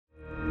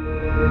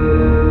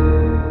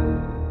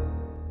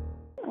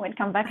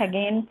Welcome back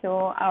again to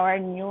our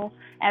new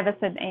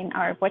episode in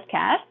our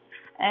podcast.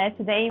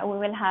 Today we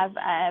will have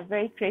a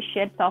very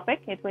crucial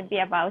topic. It will be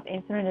about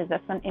insulin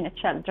resistance in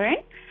children.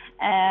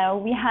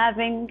 We're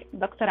having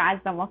Dr.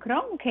 Azza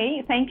Makram.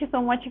 Okay, thank you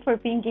so much for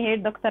being here,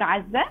 Dr.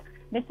 Azza.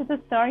 Let's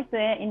start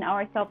in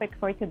our topic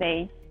for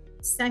today.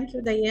 Thank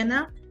you,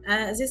 Diana.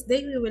 This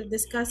day we will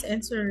discuss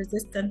insulin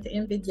resistant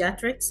in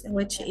pediatrics,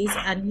 which is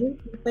a new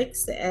topic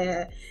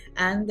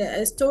and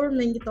a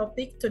storming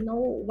topic to know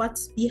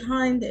what's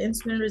behind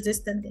insulin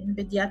resistant in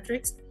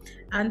pediatrics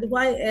and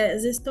why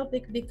this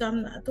topic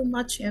become too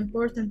much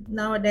important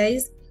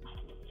nowadays,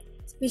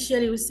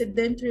 especially with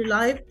sedentary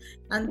life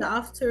and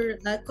after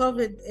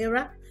COVID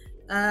era.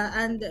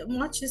 And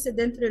much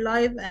sedentary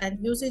life and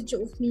usage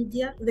of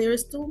media, there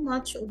is too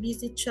much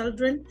obesity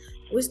children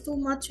with too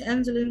much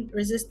insulin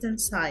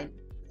resistant sign.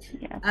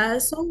 Yeah.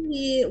 So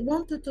we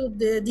wanted to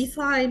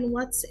define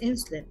what's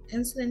insulin.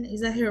 Insulin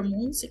is a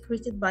hormone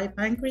secreted by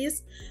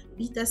pancreas,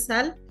 beta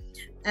cell,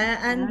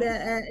 and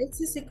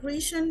it's a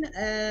secretion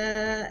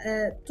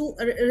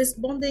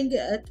responding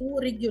to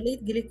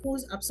regulate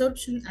glucose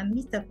absorption and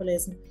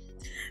metabolism.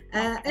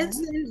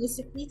 Insulin is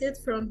secreted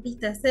from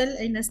beta cell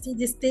in a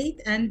steady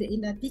state and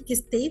in a peak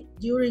state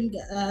during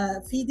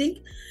feeding.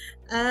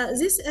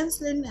 This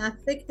insulin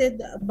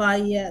affected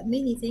by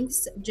many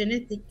things,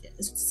 genetic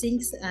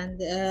things and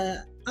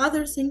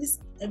other things,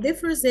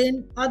 differs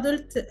in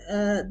adult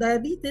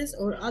diabetes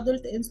or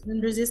adult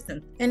insulin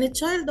resistance. In a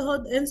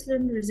childhood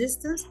insulin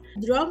resistance,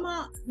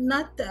 drama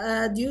not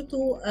due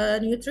to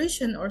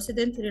nutrition or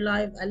sedentary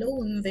life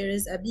alone. There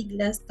is a big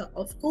list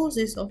of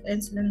causes of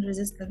insulin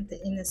resistance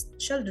in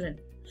children.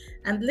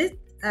 And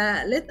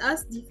let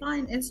us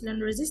define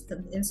insulin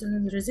resistance.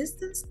 Insulin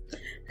resistance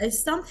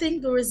is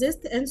something to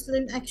resist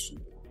insulin action.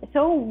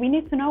 So we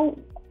need to know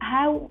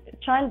how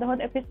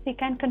childhood obesity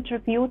can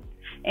contribute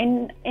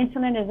in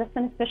insulin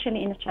resistance,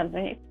 especially in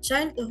children.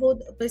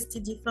 Childhood obesity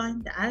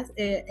defined as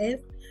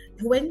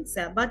when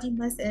the body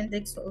mass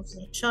index of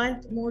the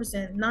child more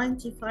than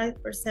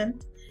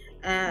 95%,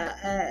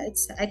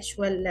 it's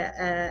actual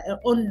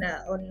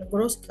on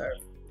growth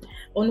curve,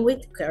 on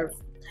weight curve.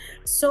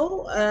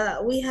 So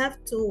we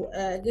have to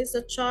get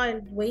the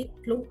child weight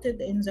plotted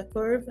in the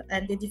curve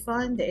and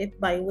define it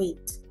by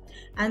weight.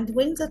 And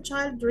when the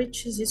child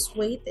reaches this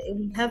weight,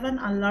 we have an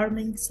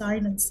alarming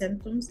sign and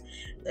symptoms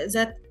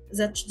that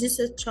this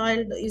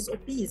child is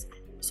obese.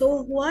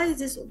 So why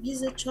this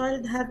obese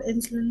child have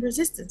insulin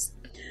resistance?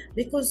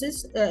 Because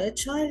this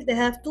child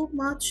have too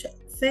much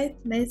fat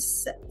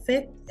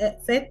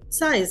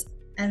size,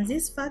 and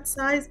this fat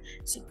size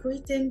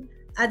secreting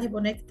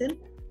adiponectin,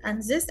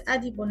 and this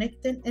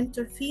adiponectin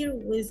interfere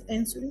with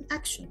insulin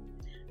action,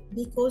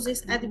 because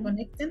this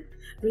adiponectin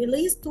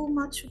release too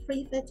much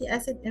free fatty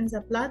acid in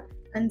the blood,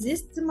 and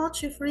this too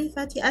much free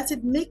fatty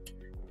acid make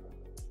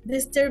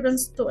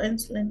disturbance to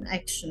insulin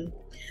action.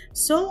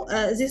 So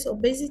this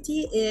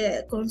obesity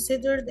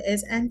considered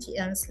as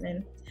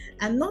anti-insulin,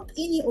 and not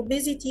any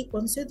obesity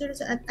considered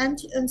an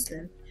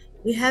anti-insulin.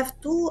 We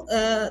have two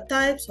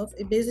types of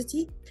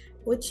obesity,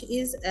 which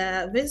is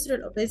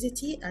visceral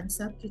obesity and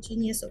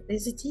subcutaneous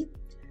obesity,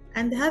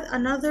 and have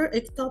another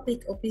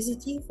ectopic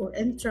obesity for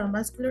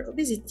intramuscular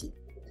obesity.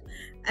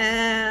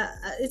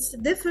 It's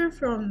different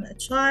from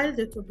child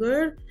to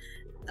girl,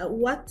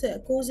 what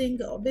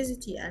causing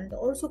obesity, and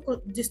also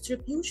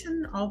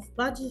distribution of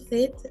body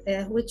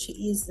fat, which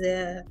is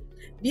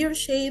pear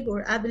shape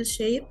or apple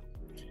shape.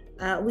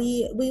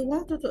 We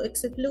wanted to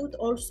exclude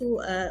also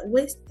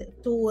waist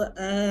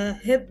to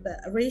hip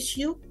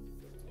ratio,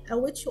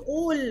 which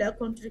all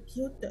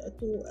contribute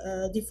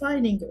to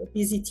defining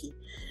obesity.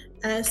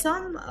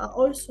 Some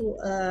also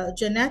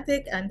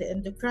genetic and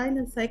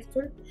endocrine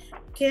factor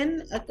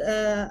can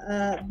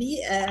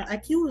be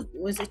accused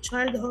with a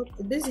childhood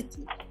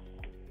obesity.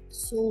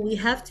 So we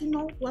have to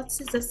know what's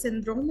the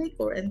syndromic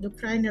or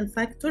endocrinal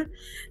factor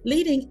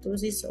leading to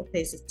this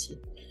obesity.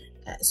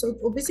 So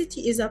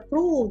obesity is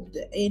abroad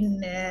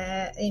in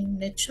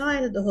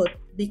childhood,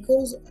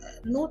 because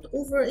not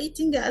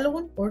overeating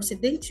alone or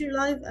sedentary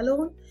life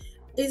alone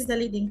is the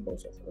leading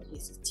cause of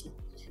obesity.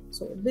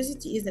 So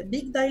obesity is a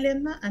big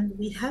dilemma, and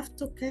we have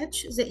to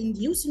catch the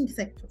inducing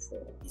factor for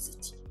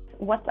obesity.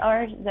 What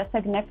are the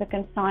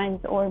significant signs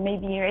or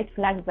maybe red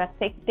flags that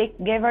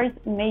caregivers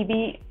may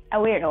be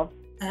aware of?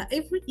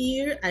 Every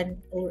year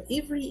or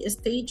every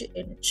stage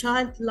in a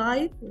child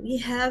life, we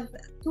have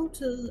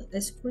total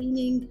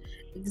screening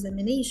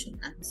examination,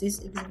 and this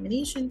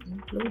examination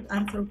include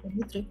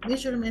anthropometric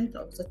measurement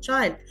of the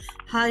child,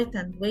 height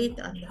and weight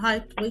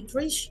height-weight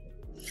ratio,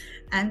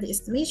 and the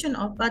estimation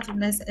of body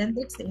mass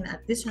index in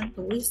addition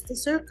to waist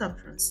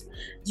circumference.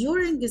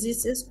 During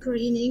this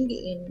screening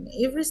in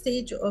every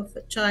stage of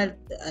a child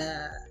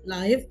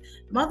life,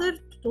 mother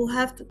to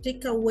have to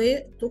take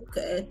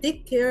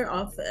care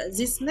of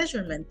this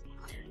measurement.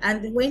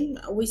 And when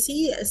we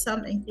see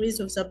some increase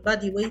of the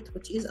body weight,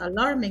 which is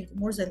alarming,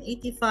 more than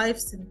 85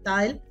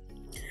 centile,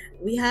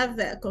 we have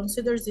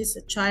considered this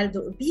a child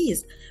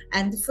obese,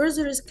 and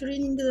further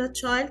screening the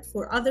child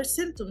for other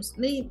symptoms.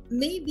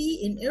 Maybe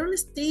in early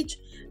stage,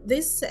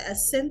 this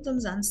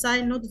symptoms and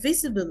sign not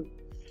visible.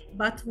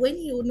 But when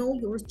you know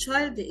your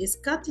child is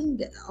cutting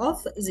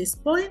off this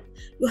point,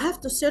 you have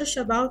to search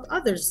about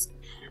others.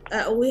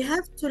 We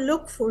have to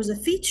look for the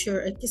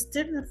feature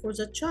external for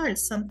the child.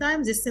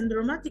 Sometimes a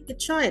syndromatic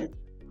child.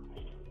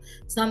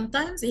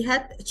 Sometimes he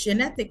had a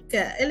genetic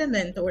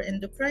element or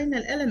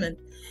endocrinal element,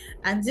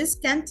 and this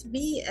can't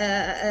be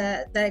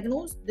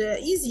diagnosed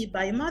easy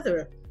by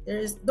mother. There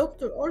is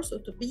doctor also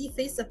to be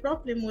face a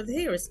problem with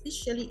hair,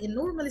 especially in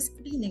normal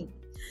screening.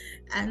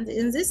 And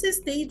in this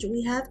stage,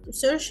 we have to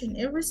search in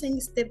everything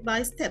step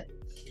by step.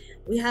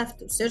 We have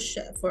to search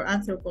for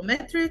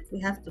anthropometric, we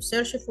have to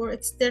search for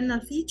external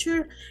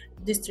feature,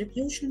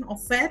 distribution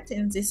of fat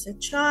in this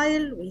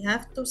child, we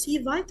have to see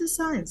vital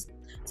signs.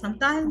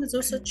 Sometimes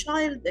also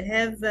child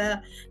have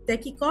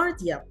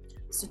tachycardia,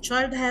 the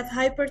child have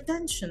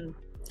hypertension,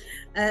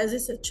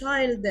 this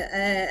child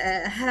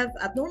have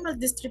abnormal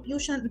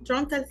distribution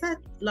truncal fat,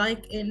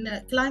 like in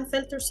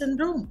Klinefelter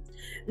syndrome.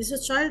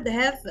 This child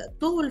have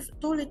tall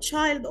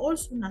child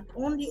also, not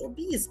only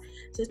obese.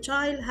 The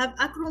child have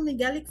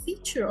acromegalic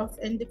feature of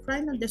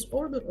endocrinal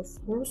disorder of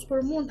growth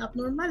hormone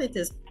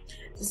abnormalities.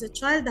 This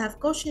child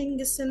have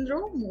Cushing's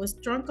syndrome with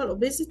truncal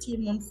obesity,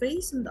 moon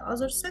face, and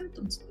other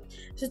symptoms.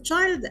 The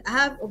child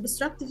have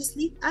obstructive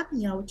sleep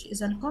apnea, which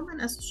is a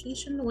common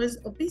association with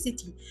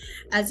obesity.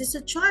 As is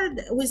a child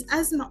with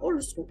asthma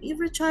also.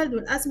 Every child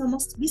with asthma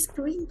must be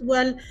screened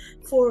well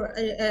for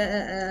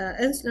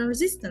insulin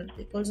resistant,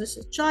 because this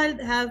child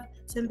have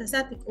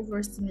sympathetic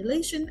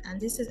overstimulation, and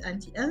this is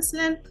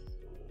anti-insulin,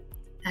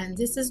 and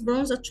this is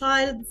bronze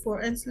child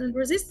for insulin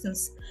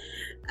resistance.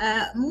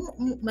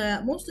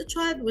 Most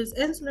child with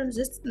insulin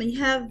resistance may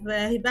have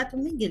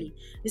hepatomegaly.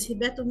 This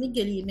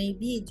hepatomegaly may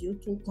be due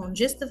to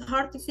congestive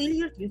heart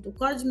failure, due to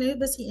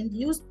cardiomyopathy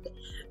induced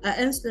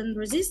insulin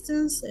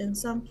resistance in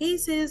some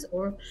cases,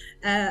 or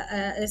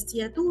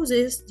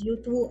steatosis due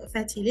to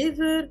fatty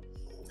liver.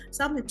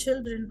 Some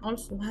children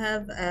also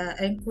have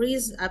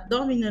increased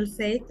abdominal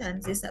fat,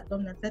 and this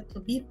abdominal fat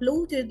to be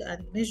bloated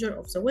and measure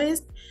of the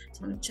waist.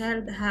 Some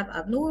child have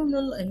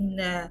abnormal in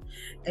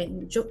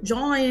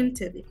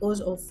joint because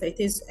of it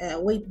is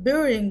weight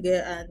bearing,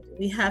 and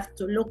we have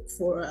to look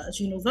for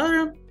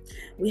genovarum.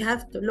 We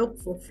have to look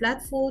for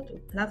flat foot or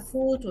club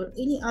foot or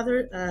any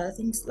other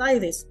things like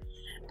this.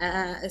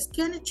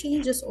 Scan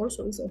changes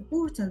also is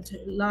important,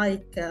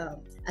 like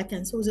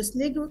acanthosis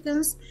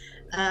nigricans,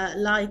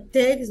 like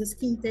tags, the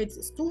skin tags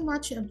is too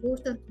much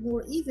important,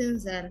 more even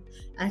than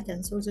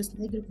acanthosis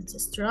nigricans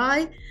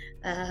striae,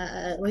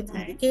 which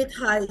indicate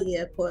high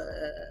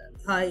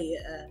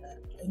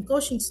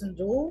Cushing's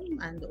syndrome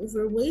and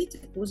overweight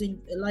causing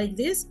like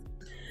this.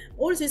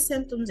 All these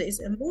symptoms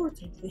is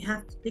important. We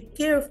have to take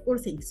care of all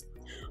things.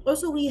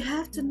 Also, we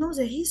have to know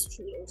the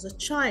history of the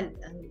child,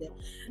 and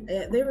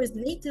there is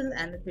natal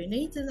and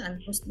prenatal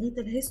and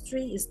postnatal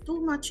history is too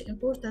much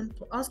important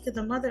to ask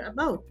the mother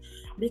about,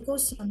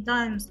 because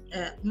sometimes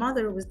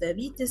mother with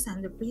diabetes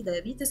and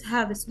pre-diabetes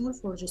have small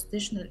for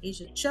gestational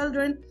aged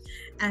children,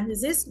 and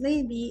this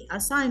may be a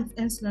sign of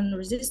insulin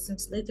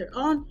resistance later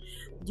on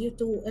due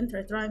to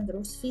intrauterine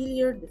growth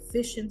failure,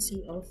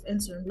 deficiency of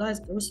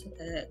insulin-like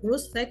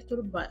growth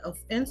factor of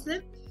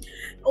insulin,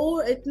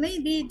 or it may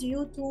be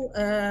due to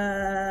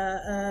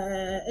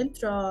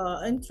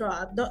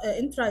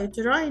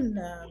intrauterine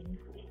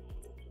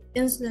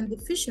insulin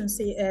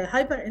deficiency,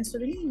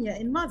 hyperinsulinemia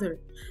in mother.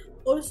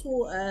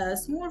 Also,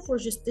 small for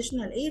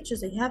gestational age,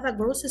 they have a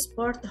growth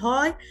spurt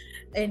high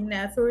in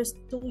first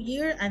 2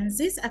 years, and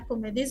this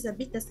accommodates the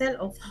beta cell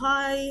of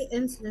high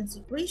insulin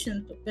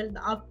secretion to build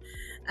up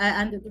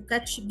and to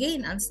catch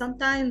gain, and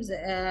sometimes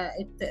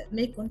it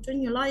may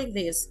continue like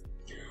this.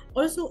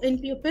 Also, in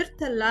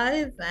pubertal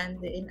life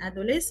and in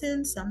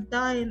adolescence,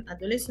 sometimes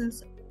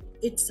adolescents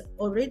it's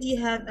already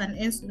have an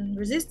insulin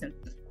resistance,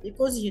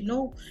 because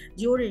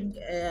during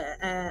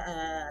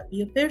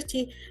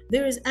puberty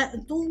there is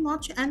too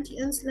much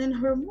anti-insulin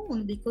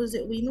hormone, because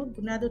we need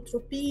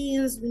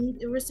gonadotropins, we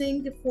need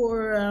everything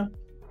for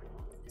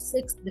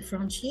sex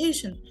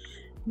differentiation.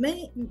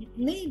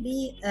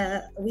 Maybe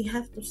we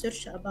have to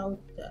search about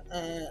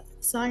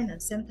sign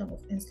and symptom of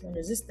insulin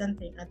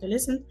resistance in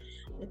adolescent,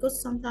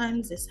 because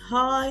sometimes this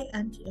high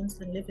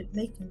anti-insulin level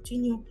may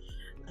continue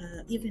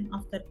even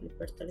after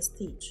pubertal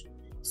stage.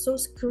 So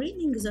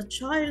screening the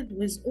child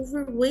with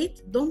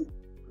overweight, don't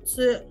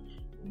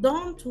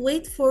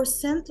wait for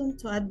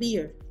symptoms to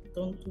appear.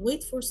 Don't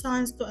wait for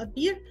signs to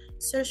appear.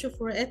 Search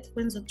for it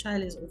when the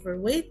child is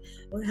overweight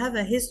or have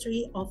a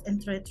history of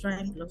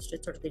intrauterine growth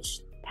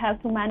retardation. How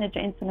to manage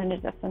insulin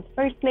resistance?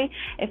 Firstly,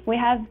 if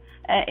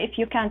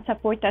you can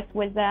support us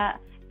with the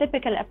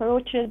typical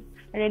approaches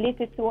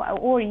related to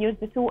or used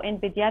to in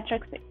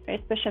pediatrics,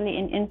 especially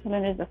in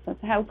insulin resistance.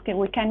 How can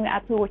we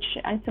approach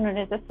insulin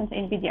resistance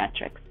in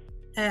pediatrics?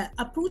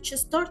 approach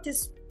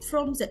starts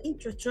from the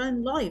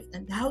intrauterine life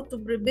and how to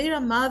prepare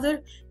a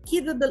mother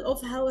capable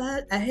of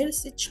a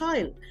healthy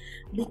child,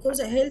 because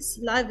a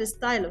healthy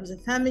lifestyle of the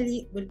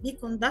family will be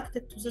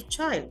conducted to the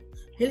child.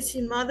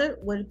 Healthy mother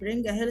will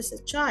bring a healthy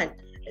child.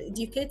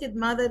 Educated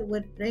mother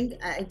will bring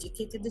an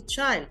educated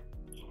child.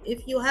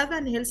 If you have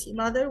an healthy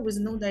mother with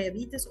no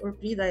diabetes or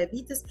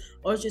pre-diabetes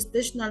or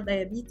gestational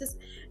diabetes,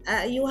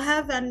 you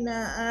have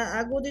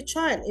a good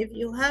child. If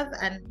you have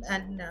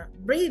an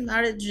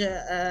pre-marriage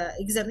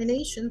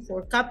examination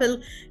for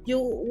couple, you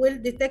will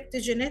detect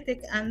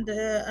genetic and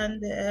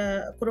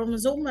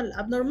chromosomal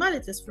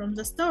abnormalities from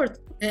the start.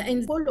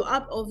 In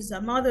follow-up of the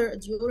mother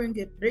during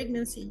a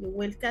pregnancy, you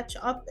will catch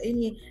up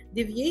any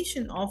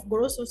deviation of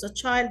growth of the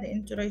child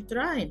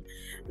intrauterine.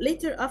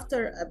 Later,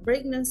 after a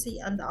pregnancy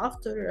and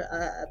after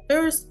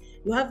birth,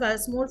 you have a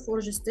small for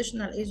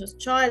gestational age of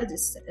child.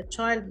 This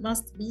child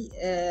must be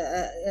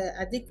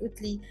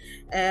adequately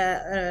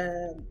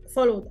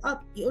followed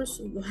up. You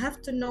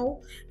have to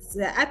know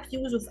the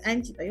abuse of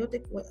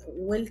antibiotic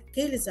will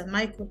kill the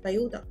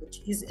microbiota,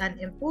 which is an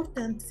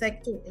important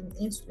factor in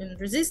insulin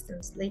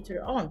resistance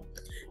later on.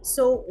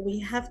 So we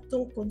have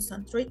to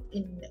concentrate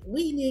in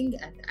weaning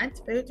and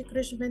antibiotic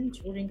regimen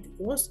during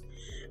growth.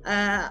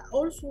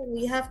 Also,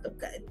 we have to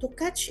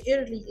catch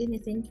early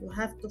anything. You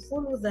have to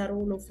follow the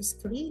rule of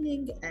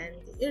screening and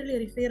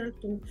early referral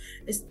to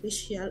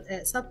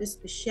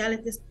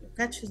subspecialties to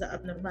catch the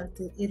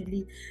abnormality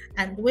early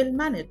and well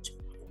managed.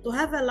 To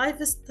have a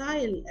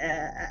lifestyle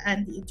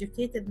and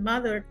educated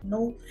mother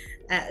know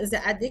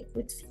the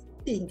adequate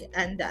feeding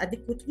and the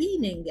adequate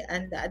weaning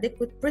and the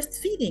adequate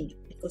breastfeeding,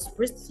 because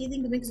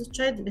breastfeeding makes the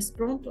child less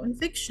prone to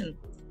infection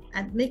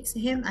and makes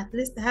him at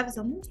least have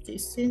the most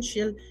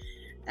essential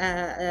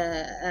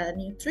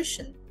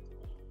nutrition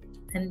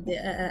and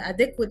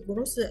adequate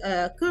growth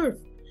curve.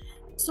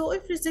 So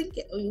everything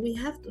we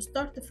have to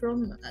start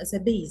from the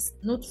base,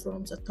 not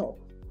from the top.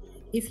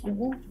 If you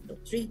want to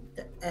treat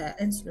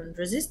insulin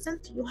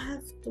resistant, you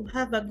have to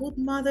have a good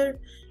mother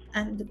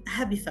and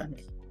happy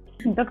family.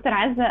 Dr.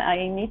 Azza,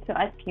 I need to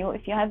ask you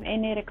if you have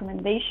any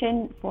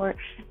recommendation for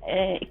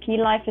key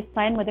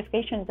lifestyle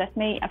modifications that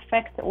may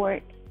affect or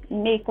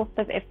may cause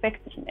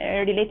effects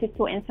related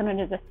to insulin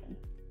resistance.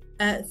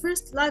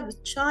 First,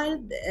 lifestyle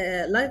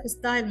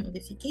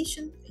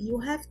modification, you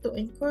have to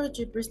encourage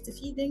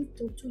breastfeeding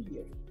to 2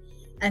 years,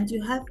 and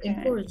you have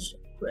encouraged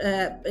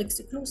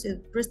exclusive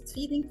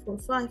breastfeeding for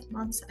 5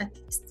 months at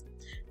least.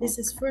 This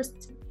is first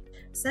thing.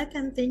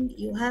 Second thing,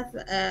 you have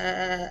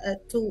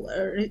to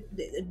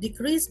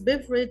decrease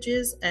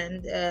beverages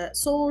and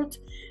salt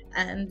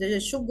and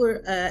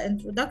sugar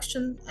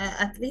introduction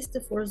at least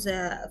for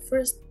the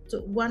first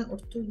 1 or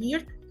 2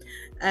 years.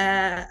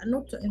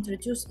 Not to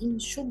introduce any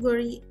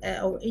sugary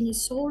or any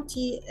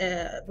salty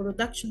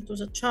production to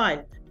the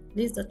child.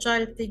 Please, the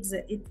child takes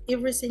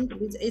everything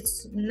with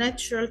its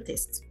natural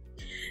taste.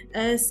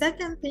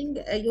 Second thing,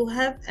 you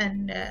have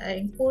an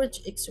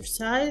encourage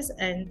exercise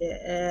and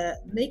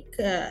make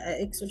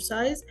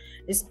exercise,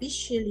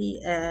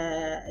 especially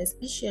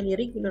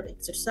regular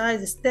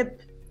exercise,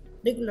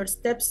 regular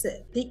steps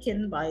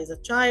taken by the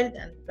child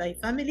and by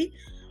family,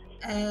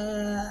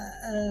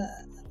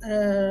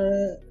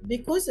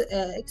 because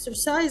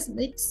exercise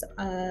makes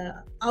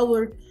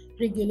our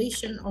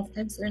regulation of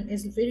insulin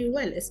is very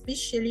well,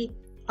 especially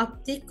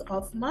uptake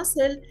of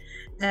muscle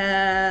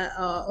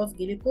of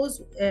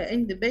glucose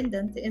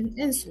independent in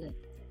insulin,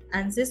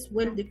 and this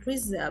will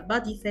decrease the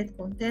body fat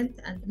content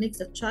and make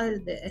the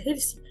child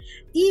healthy.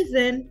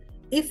 Even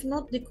if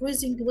not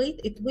decreasing weight,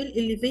 it will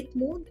elevate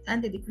mood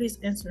and decrease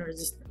insulin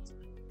resistance.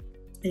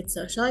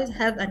 Exercise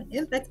have an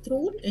impact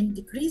role in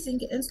decreasing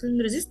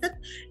insulin resistance,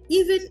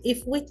 even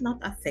if weight not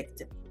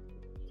affected.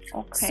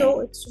 Okay.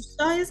 So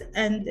exercise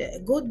and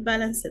good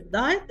balanced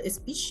diet,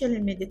 especially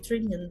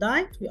Mediterranean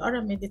diet. We are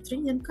a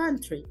Mediterranean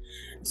country,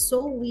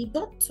 so we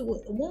don't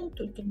want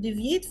to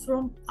deviate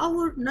from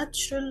our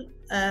natural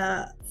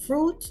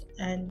fruit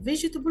and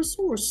vegetable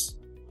source.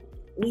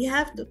 We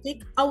have to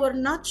take our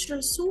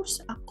natural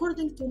source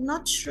according to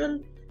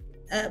natural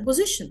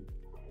position.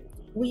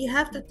 We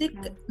have to take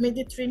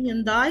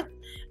Mediterranean diet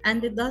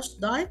and the Dutch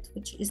diet,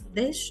 which is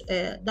Dutch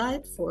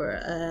diet for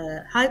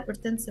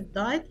hypertensive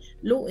diet,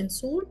 low in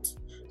salt.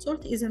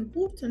 Salt is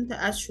important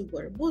as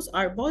sugar. Both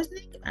are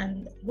poisoning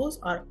and both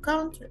are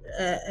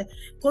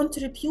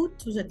contribute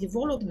to the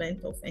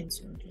development of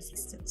insulin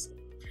resistance.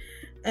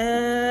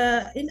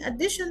 In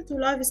addition to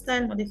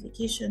lifestyle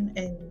modification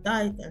and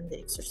diet and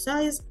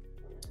exercise,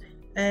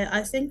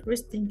 I think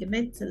resting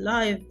mental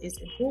life is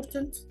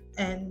important.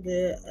 And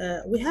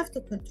we have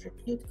to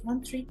contribute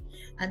country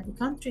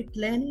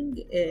planning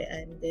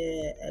and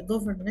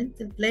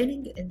governmental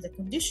planning in the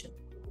condition,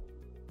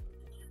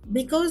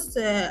 because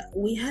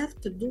we have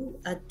to do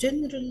a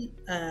general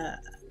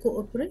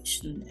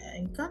cooperation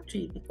in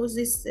country, because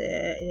this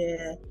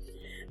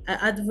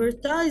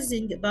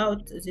advertising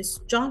about this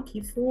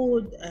junky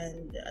food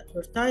and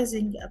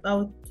advertising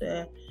about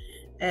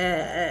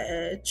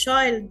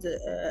child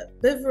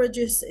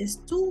beverages is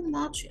too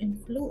much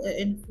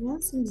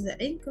influencing the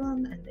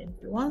income and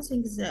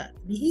influencing the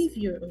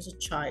behavior of the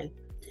child.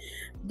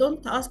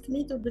 Don't ask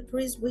me to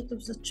decrease weight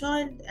of the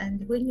child,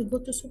 and when you go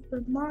to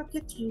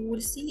supermarket you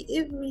will see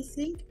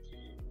everything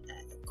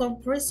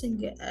compressing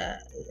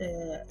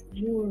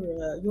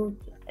your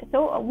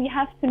So we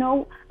have to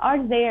know,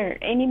 are there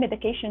any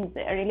medications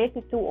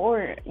related to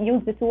or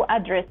used to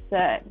address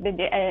the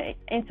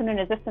insulin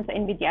resistance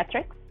in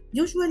pediatrics?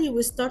 Usually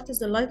we start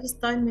as a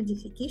lifestyle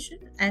modification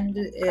and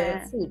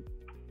food,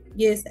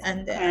 yes,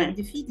 and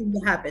the feeding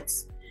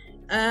habits,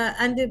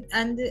 and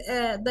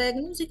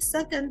diagnostic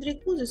secondary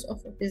causes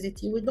of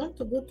obesity. We don't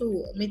go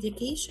to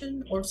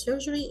medication or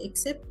surgery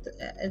except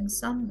in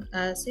some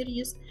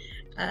serious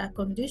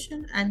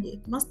condition, and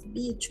it must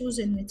be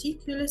chosen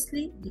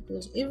meticulously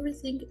because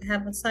everything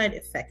have a side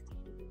effect.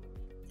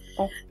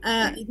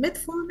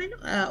 Metformin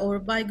or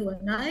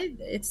biguanide,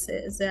 it's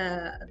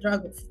the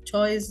drug of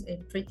choice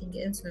in treating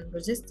insulin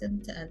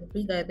resistant and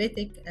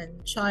pre-diabetic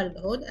and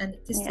childhood, and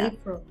it is safe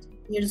from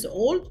years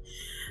old,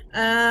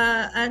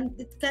 and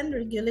it can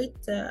regulate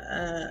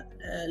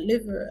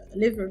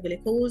liver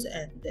glucose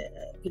and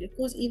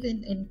glucose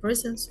even in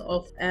presence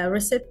of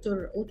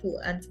receptor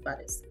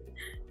autoantibodies.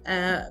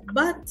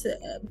 But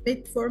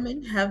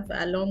metformin have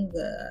a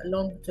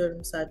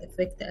long-term side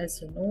effect,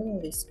 as you know,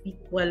 with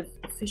B12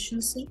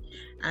 deficiency,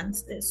 and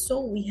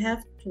so we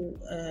have to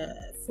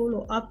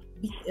follow up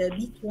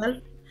B12,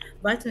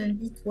 vitamin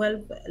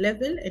B12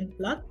 level in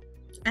blood,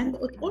 and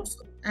it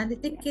also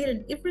take care.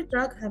 And every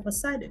drug have a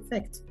side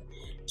effect.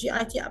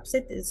 GIT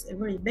upset is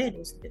very bad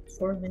with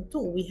metformin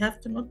too. We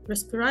have to not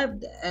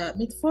prescribe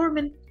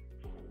metformin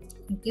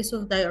in case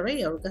of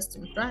diarrhea or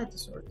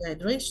gastroenteritis or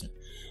dehydration.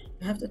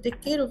 You have to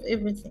take care of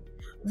everything.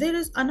 There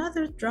is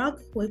another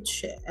drug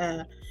which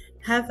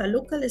have a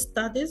local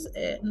studies,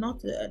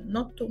 not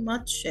too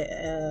much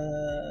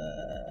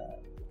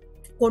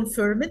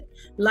confirmed,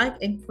 like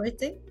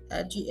incretin,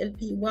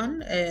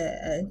 GLP-1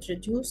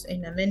 introduced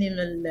in a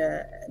minimal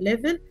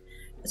level.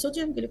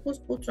 Sodium glucose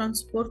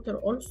co-transporter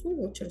also,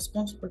 which is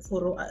responsible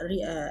for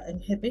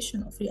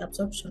inhibition of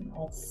reabsorption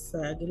of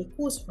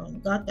glucose from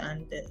gut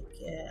and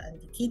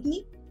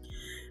kidney.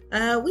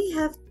 We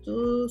have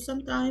to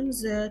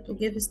sometimes to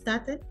give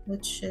statin,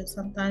 which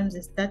sometimes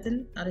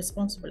statin are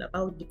responsible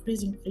about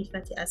decreasing free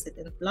fatty acid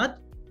in blood.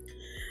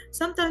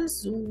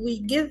 Sometimes we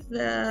give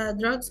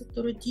drugs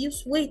to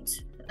reduce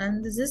weight,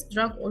 and this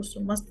drug also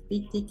must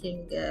be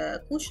taken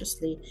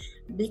cautiously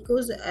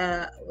because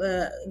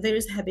there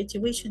is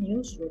habituation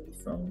usually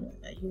from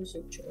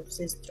usage of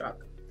this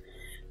drug.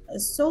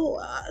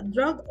 So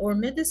drug or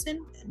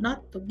medicine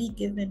not to be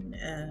given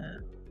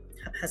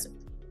haphazard.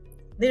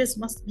 There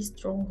must be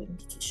strong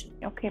indication.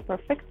 Okay,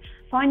 perfect.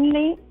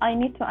 Finally, I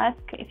need to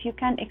ask if you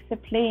can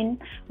explain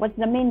what's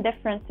the main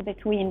difference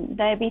between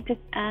diabetes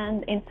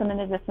and insulin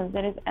resistance.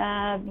 There is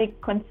a big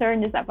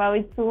concern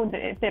about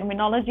the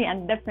terminology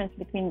and difference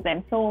between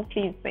them. So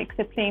please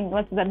explain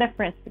what's the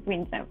difference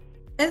between them.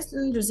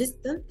 Insulin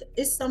resistant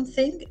is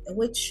something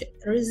which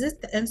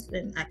resists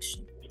insulin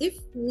action. If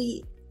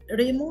we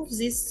remove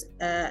these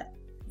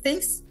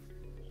things,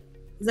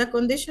 the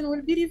condition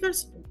will be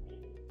reversible.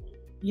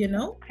 You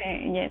know?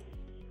 Okay, yes.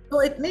 So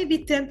it may be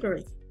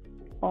temporary.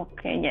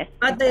 Okay, yes.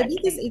 But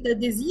diabetes is a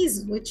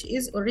disease which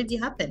is already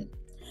happened.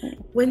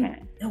 What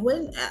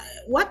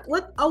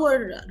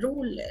our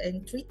role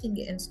in treating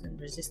insulin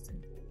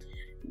resistance?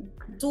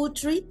 To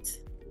treat,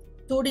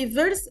 to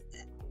reverse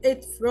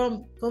it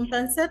from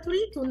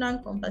compensatory to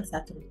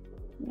non-compensatory.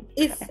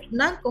 If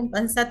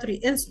non-compensatory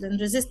insulin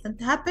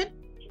resistant happen,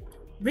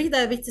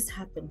 pre-diabetes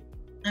happen.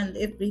 And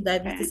if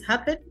pre-diabetes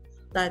happen,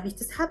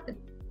 diabetes happen.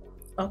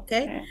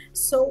 Okay.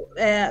 So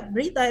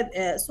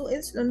so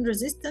insulin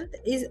resistant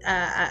is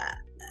a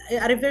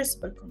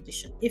reversible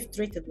condition if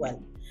treated well,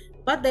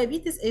 but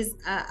diabetes is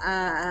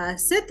a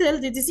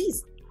settled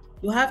disease.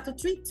 You have to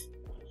treat.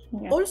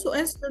 Also,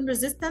 insulin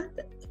resistant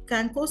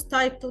can cause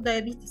type 2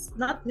 diabetes,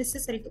 not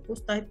necessary to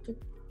cause type 2,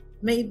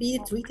 may be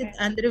treated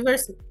and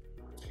reversed.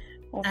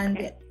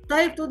 And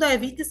type 2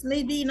 diabetes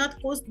may be not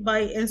caused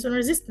by insulin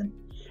resistant.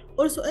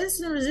 Also,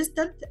 insulin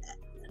resistant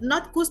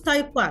not cause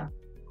type 1,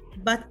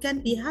 but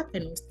can be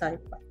happen with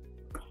type 1.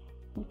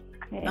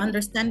 You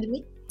understand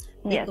me?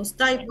 Yes. Because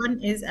type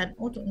 1 is an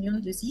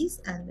autoimmune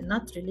disease and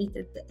not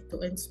related to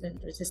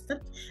insulin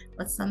resistant,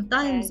 but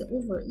sometimes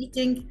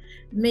overeating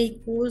may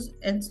cause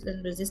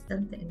insulin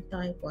resistant in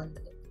type 1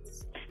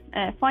 diabetes.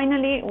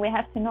 Finally, we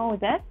have to know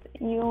that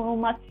you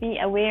must be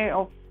aware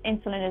of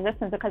insulin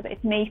resistance because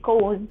it may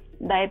cause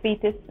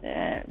diabetes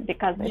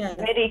because it's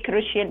very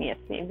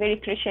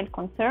crucial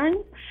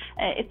concern.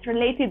 It's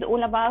related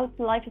all about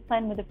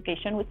lifestyle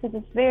modification, which is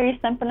a very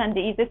simple and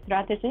easy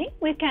strategy.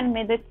 We can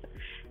make it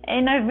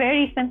in a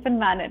very simple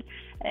manner.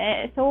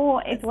 So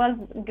it was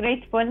a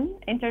grateful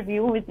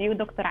interview with you,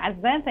 Dr.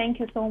 Azza. Thank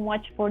you so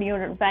much for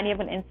your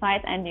valuable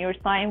insight and your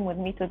time with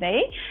me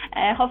today.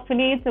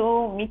 Hopefully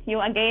to meet you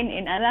again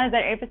in another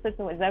episode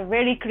with a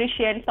very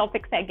crucial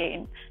topics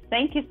again.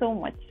 Thank you so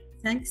much.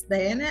 Thanks,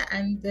 Diana,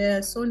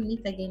 and soon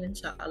meet again,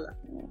 inshallah.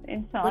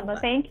 Inshallah.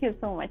 Goodbye. Thank you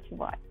so much.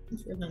 Bye.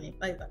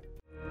 Bye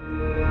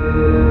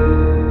bye.